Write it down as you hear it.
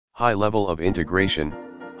High level of integration,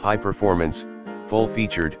 high performance,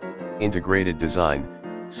 full-featured, integrated design,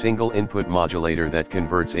 single input modulator that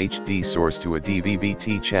converts HD source to a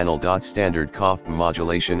DVB-T channel. Standard COFDM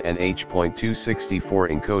modulation and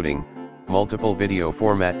H.264 encoding, multiple video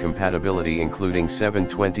format compatibility including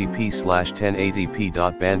 720p/1080p.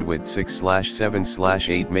 Bandwidth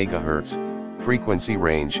 6/7/8 MHz, frequency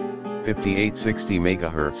range, 5860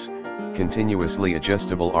 MHz, continuously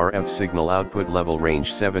adjustable RF signal output level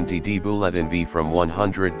range 70 dBuV from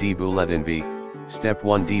 100 dBuV, Step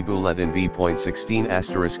 1 dBuV.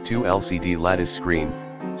 0.16*2 LCD lattice screen,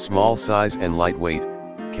 small size and lightweight,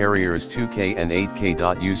 carriers 2K and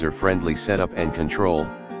 8K. User-friendly setup and control,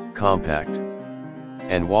 compact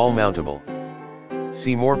and wall mountable.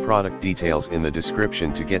 See more product details in the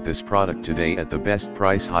description to get this product today at the best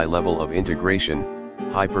price. High level of integration,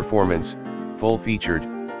 high performance, full-featured,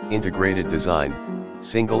 integrated design,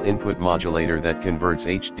 single input modulator that converts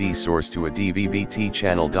HD source to a DVB-T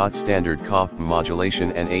channel. Standard COFDM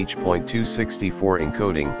modulation and H.264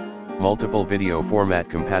 encoding, multiple video format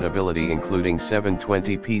compatibility including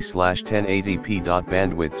 720p/1080p.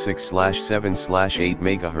 Bandwidth 6/7/8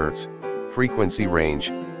 MHz, frequency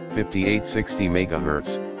range, 5860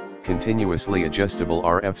 MHz, continuously adjustable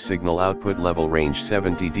RF signal output level range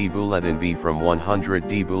 70 dBuV from 100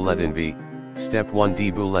 dBuV, Step 1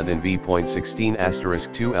 dBuV.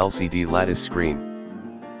 0.16*2 LCD lattice screen,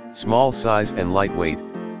 small size and lightweight,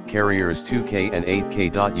 carriers 2K and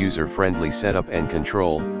 8K. User-friendly setup and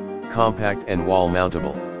control, compact and wall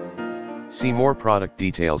mountable. See more product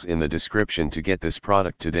details in the description to get this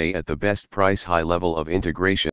product today at the best price. High level of integration.